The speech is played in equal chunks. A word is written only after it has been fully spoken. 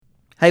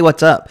Hey,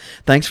 what's up?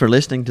 Thanks for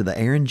listening to the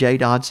Aaron J.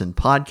 Dodson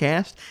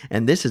podcast,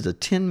 and this is a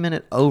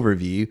 10-minute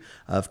overview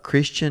of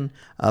Christian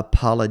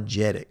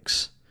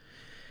apologetics.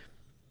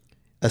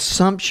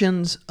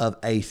 Assumptions of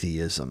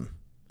atheism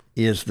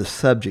is the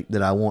subject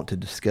that I want to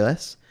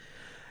discuss.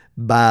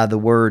 By the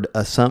word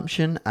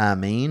assumption, I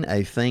mean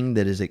a thing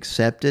that is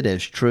accepted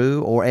as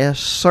true or as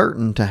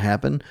certain to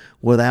happen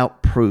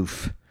without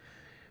proof.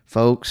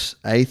 Folks,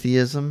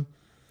 atheism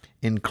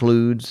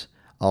includes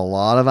a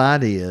lot of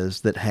ideas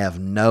that have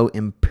no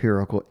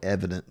empirical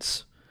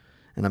evidence.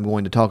 And I'm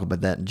going to talk about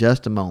that in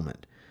just a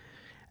moment.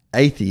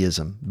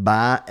 Atheism.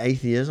 By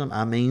atheism,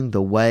 I mean the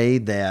way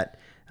that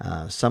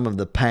some of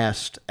the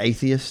past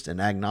atheists and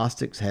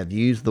agnostics have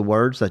used the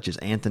word, such as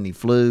Anthony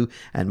Flew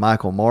and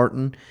Michael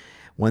Martin,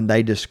 when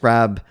they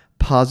describe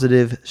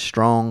positive,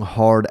 strong,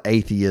 hard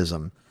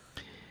atheism,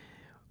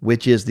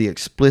 which is the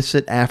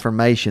explicit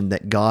affirmation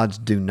that gods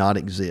do not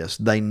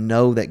exist. They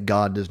know that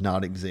God does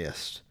not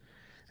exist,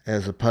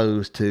 as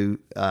opposed to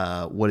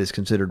what is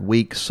considered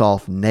weak,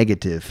 soft,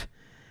 negative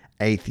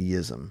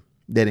atheism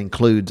that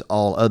includes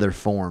all other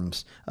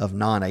forms of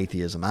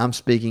non-atheism. I'm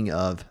speaking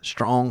of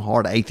strong,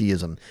 hard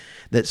atheism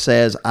that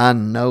says, I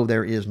know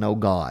there is no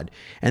God.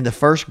 And the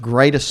first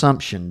great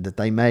assumption that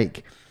they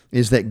make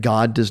is that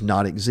God does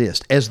not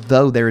exist, as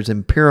though there is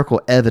empirical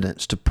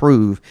evidence to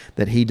prove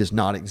that he does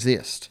not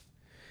exist.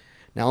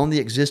 Now, on the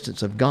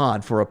existence of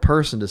God, for a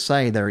person to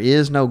say there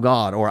is no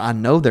God, or I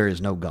know there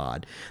is no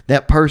God,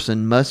 that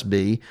person must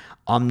be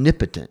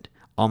omnipotent,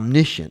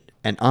 omniscient,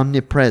 and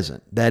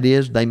omnipresent. That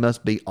is, they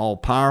must be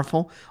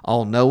all-powerful,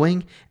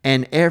 all-knowing,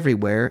 and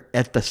everywhere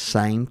at the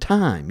same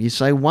time. You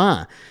say,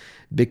 why?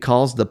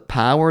 Because the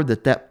power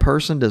that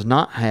person does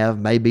not have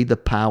may be the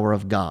power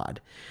of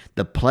God.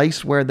 The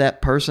place where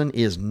that person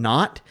is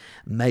not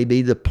may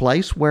be the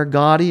place where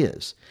God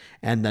is.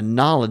 And the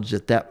knowledge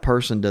that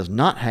person does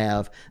not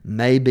have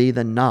may be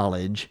the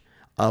knowledge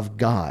of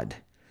God.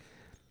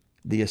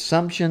 The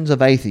assumptions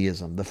of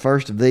atheism, the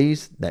first of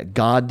these, that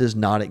God does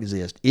not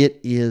exist. It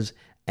is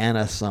an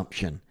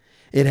assumption.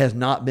 It has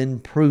not been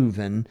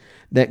proven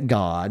that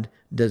God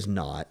does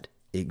not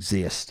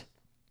exist.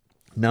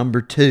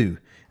 Number two,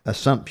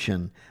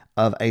 assumption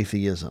of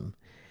atheism.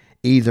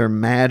 Either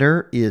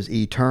matter is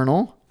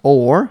eternal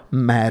or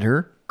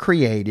matter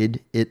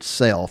created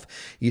itself.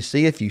 You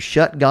see, if you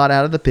shut God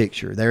out of the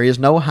picture, there is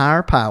no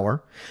higher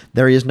power.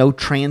 There is no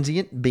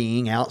transient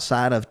being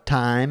outside of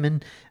time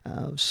and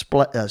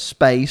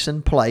space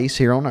and place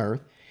here on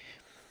earth.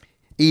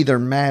 Either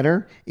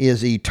matter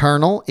is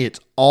eternal, it's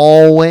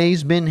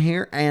always been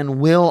here and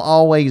will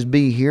always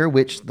be here,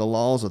 which the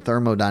laws of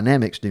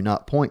thermodynamics do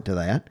not point to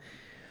that.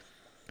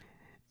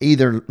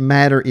 Either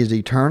matter is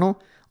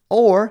eternal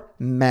or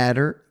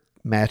matter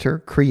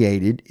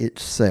created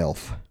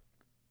itself.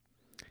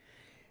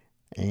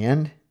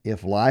 And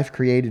if life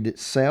created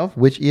itself,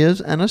 which is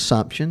an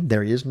assumption,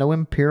 there is no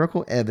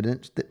empirical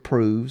evidence that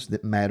proves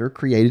that matter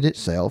created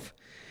itself.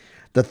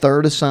 The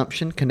third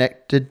assumption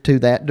connected to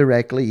that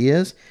directly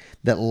is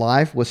that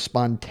life was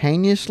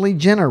spontaneously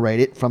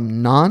generated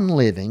from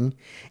non-living,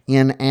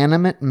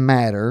 inanimate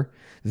matter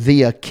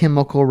via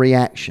chemical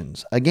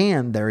reactions.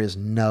 Again, there is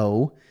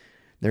no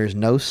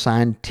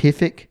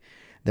scientific,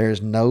 there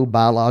is no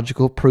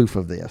biological proof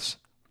of this.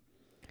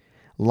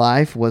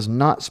 Life was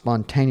not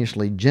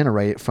spontaneously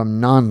generated from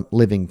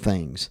non-living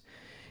things.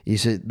 You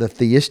see, the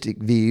theistic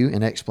view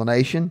and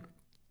explanation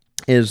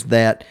is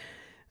that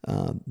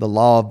the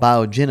law of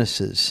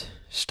biogenesis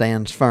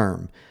stands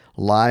firm.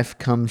 Life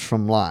comes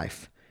from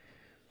life,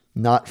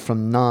 not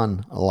from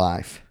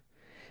non-life.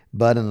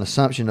 But an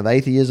assumption of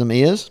atheism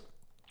is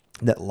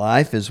that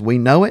life as we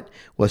know it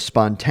was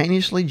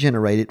spontaneously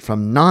generated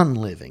from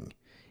non-living,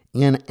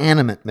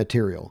 inanimate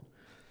material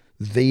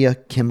via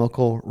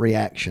chemical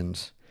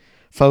reactions.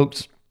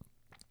 Folks,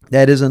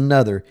 that is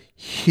another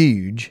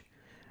huge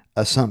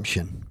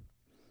assumption.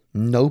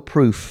 No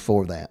proof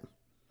for that.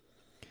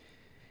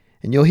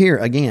 And you'll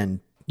hear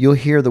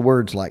the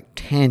words like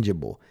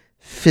tangible,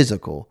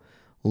 physical,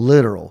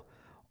 literal,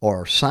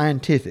 or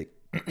scientific,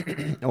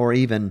 or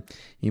even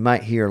you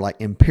might hear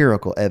like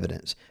empirical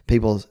evidence.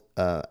 People,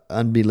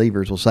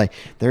 unbelievers will say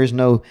there is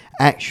no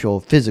actual,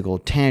 physical,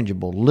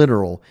 tangible,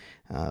 literal,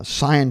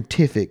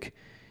 scientific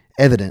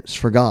evidence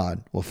for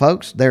God. Well,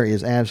 folks, there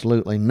is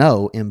absolutely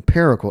no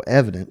empirical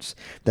evidence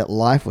that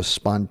life was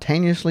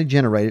spontaneously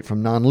generated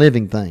from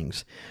non-living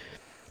things.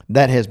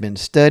 That has been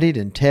studied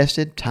and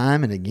tested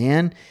time and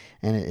again,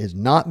 and it has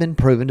not been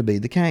proven to be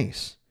the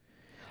case.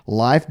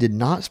 Life did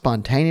not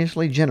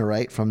spontaneously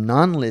generate from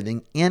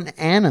non-living,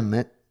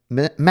 inanimate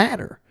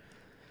matter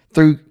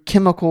through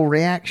chemical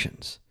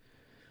reactions.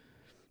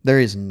 There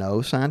is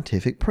no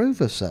scientific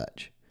proof of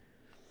such.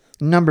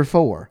 Number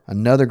 4,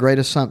 another great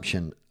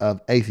assumption of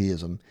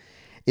atheism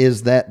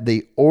is that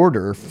the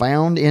order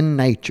found in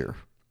nature,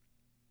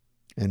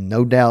 and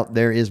no doubt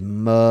there is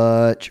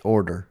much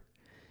order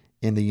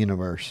in the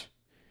universe,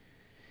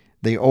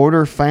 the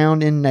order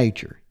found in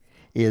nature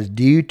is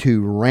due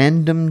to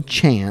random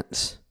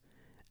chance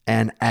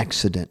and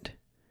accident.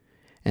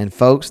 And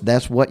folks,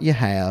 that's what you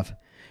have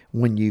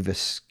when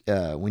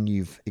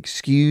you've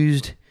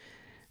excused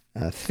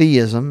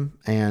theism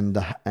and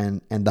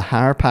the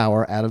higher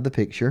power out of the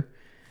picture,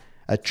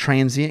 a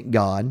transient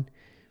God,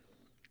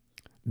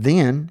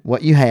 then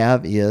what you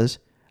have is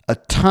a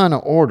ton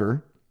of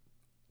order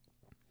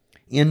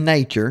in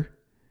nature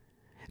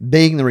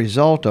being the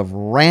result of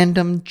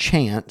random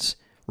chance,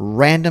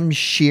 random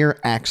sheer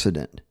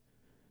accident.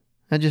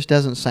 That just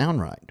doesn't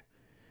sound right.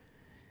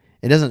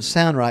 It doesn't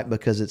sound right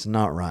because it's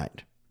not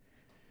right.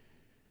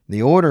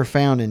 The order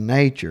found in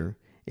nature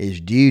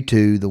is due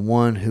to the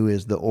one who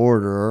is the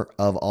orderer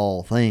of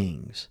all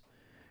things,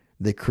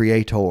 the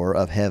creator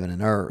of heaven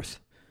and earth,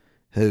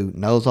 who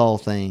knows all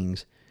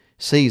things,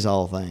 sees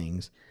all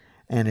things,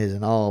 and is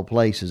in all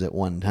places at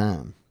one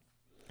time.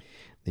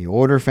 The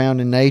order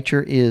found in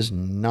nature is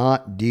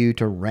not due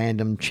to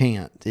random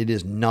chance. It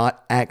is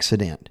not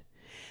accident.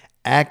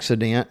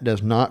 Accident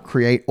does not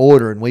create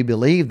order, and we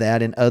believe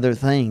that in other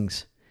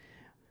things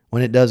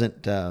when it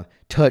doesn't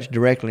touch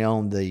directly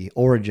on the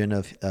origin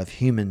of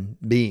human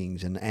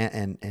beings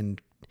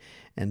and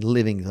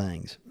living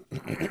things.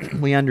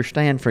 We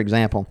understand, for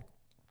example,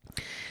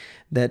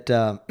 that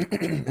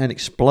an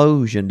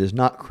explosion does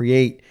not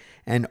create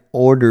an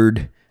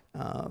ordered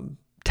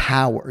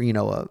tower,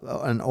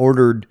 an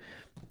ordered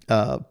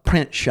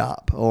print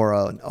shop or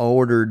an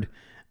ordered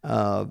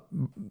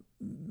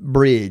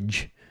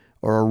bridge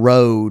or a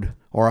road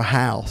or a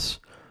house.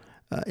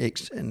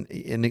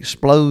 An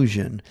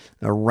explosion,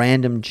 a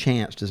random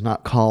chance does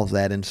not cause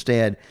that.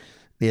 Instead,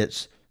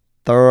 it's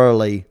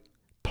thoroughly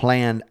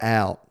planned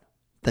out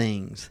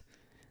things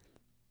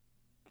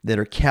that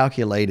are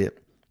calculated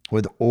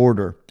with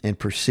order and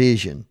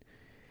precision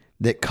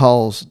that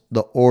cause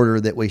the order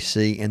that we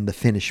see in the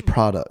finished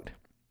product.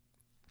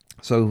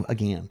 So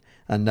again,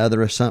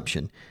 another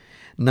assumption.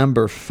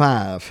 Number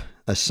 5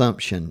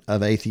 assumption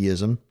of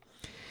atheism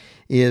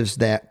is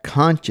that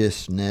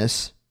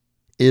consciousness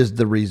is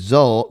the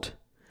result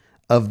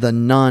of the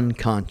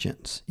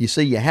non-conscience. You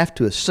see, you have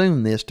to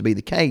assume this to be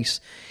the case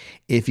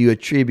if you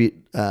attribute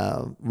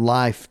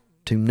life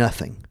to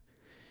nothing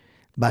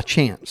by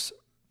chance.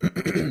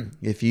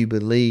 If you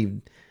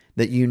believe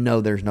that you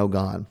know there's no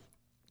God.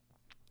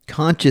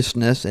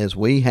 Consciousness, as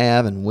we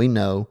have and we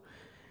know,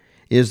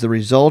 is the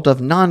result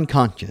of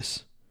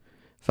non-conscious.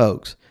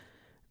 Folks,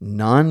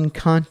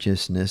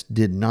 non-consciousness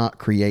did not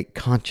create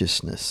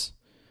consciousness.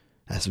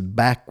 That's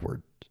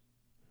backward.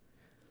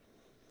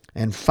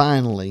 And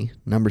finally,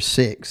 number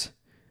 6,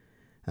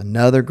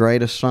 another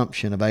great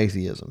assumption of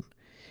atheism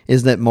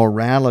is that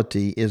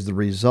morality is the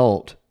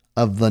result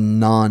of the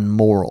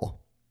non-moral.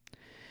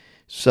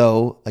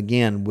 So,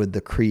 again, with the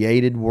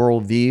created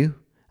worldview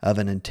of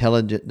an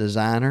intelligent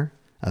designer,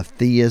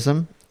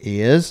 atheism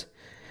is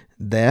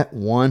that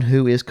one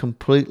who is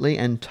completely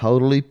and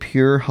totally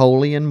pure,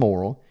 holy, and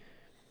moral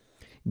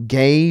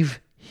gave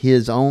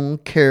his own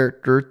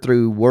character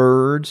through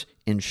words,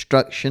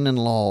 instruction, and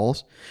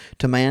laws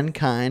to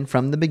mankind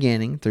from the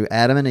beginning, through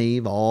Adam and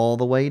Eve, all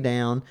the way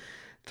down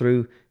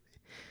through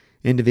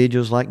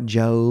individuals like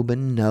Job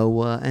and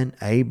Noah and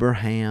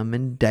Abraham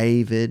and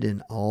David,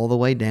 and all the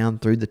way down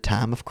through the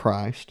time of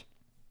Christ.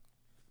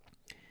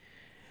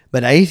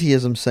 But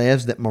atheism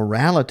says that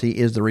morality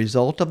is the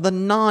result of the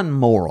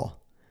non-moral.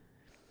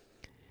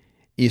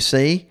 You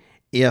see,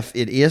 if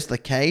it is the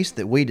case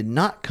that we did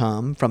not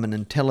come from an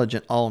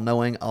intelligent,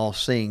 all-knowing,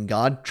 all-seeing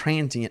God,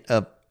 transient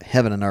of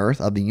heaven and earth,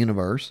 of the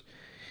universe,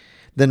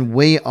 then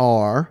we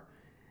are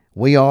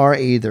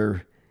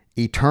either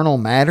eternal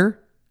matter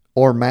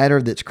or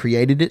matter that's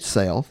created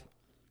itself.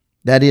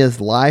 That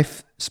is,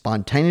 life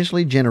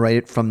spontaneously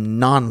generated from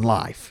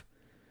non-life,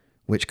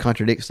 which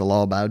contradicts the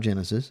law of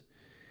biogenesis.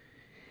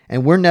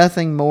 And we're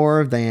nothing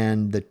more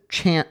than the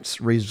chance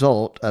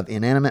result of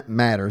inanimate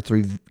matter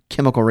through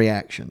chemical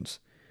reactions.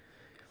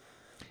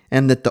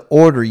 And that the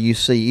order you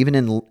see, even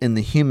in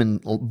the human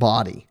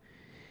body,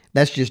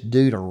 that's just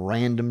due to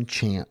random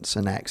chance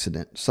and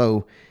accident.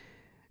 So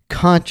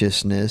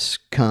consciousness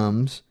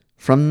comes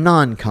from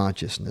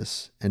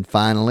non-consciousness. And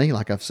finally,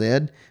 like I've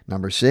said,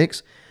 number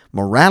 6,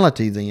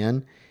 morality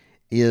then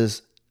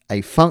is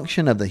a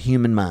function of the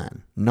human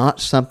mind, not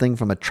something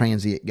from a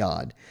transient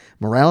God.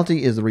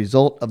 Morality is the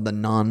result of the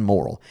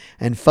non-moral.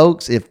 And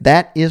folks, if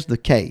that is the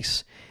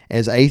case,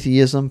 as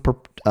atheism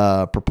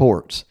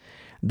purports,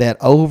 that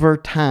over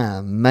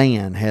time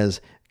man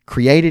has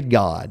created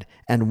God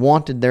and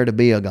wanted there to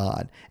be a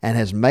God and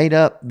has made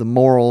up the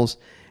morals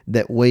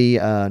that we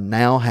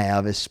now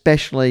have,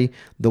 especially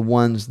the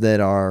ones that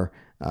are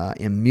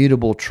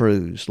immutable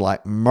truths,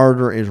 like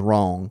murder is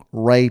wrong,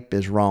 rape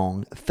is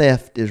wrong,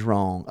 theft is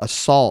wrong,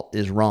 assault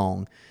is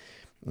wrong,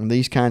 and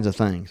these kinds of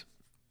things.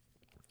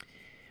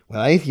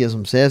 Well,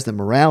 atheism says that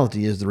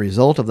morality is the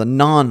result of the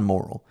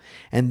non-moral,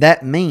 and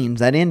that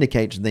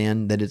indicates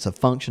then that it's a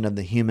function of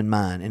the human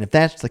mind. And if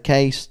that's the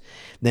case,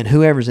 then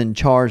whoever's in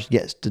charge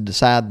gets to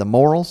decide the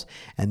morals,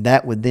 and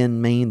that would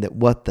then mean that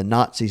what the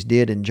Nazis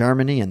did in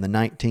Germany in the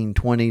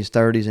 1920s,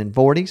 30s, and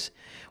 40s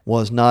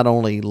was not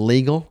only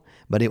legal,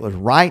 but it was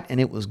right and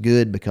it was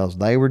good because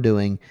they were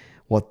doing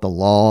what the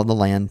law of the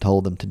land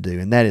told them to do.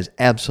 And that is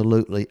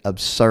absolutely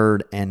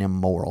absurd and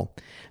immoral.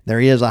 There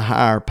is a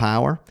higher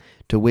power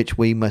to which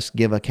we must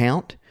give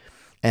account,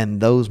 and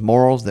those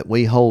morals that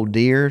we hold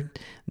dear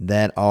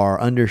that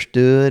are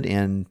understood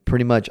in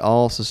pretty much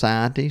all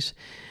societies,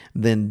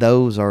 then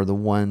those are the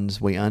ones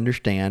we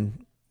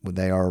understand.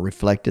 They are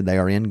reflected. They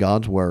are in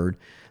God's Word.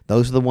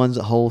 Those are the ones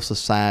that hold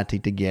society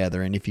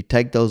together. And if you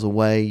take those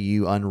away,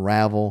 you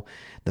unravel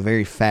the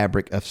very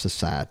fabric of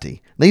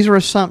society. These are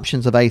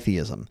assumptions of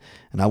atheism,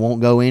 and I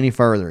won't go any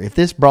further. If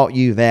this brought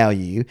you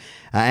value,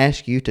 I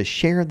ask you to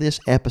share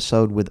this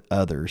episode with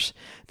others.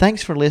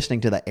 Thanks for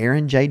listening to the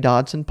Aaron J.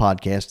 Dodson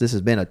podcast. This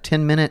has been a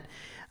 10-minute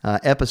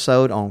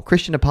episode on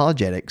Christian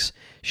apologetics.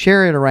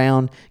 Share it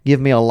around. Give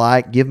me a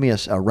like. Give me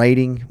a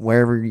rating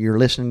wherever you're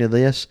listening to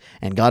this.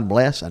 And God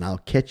bless, and I'll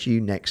catch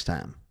you next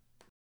time.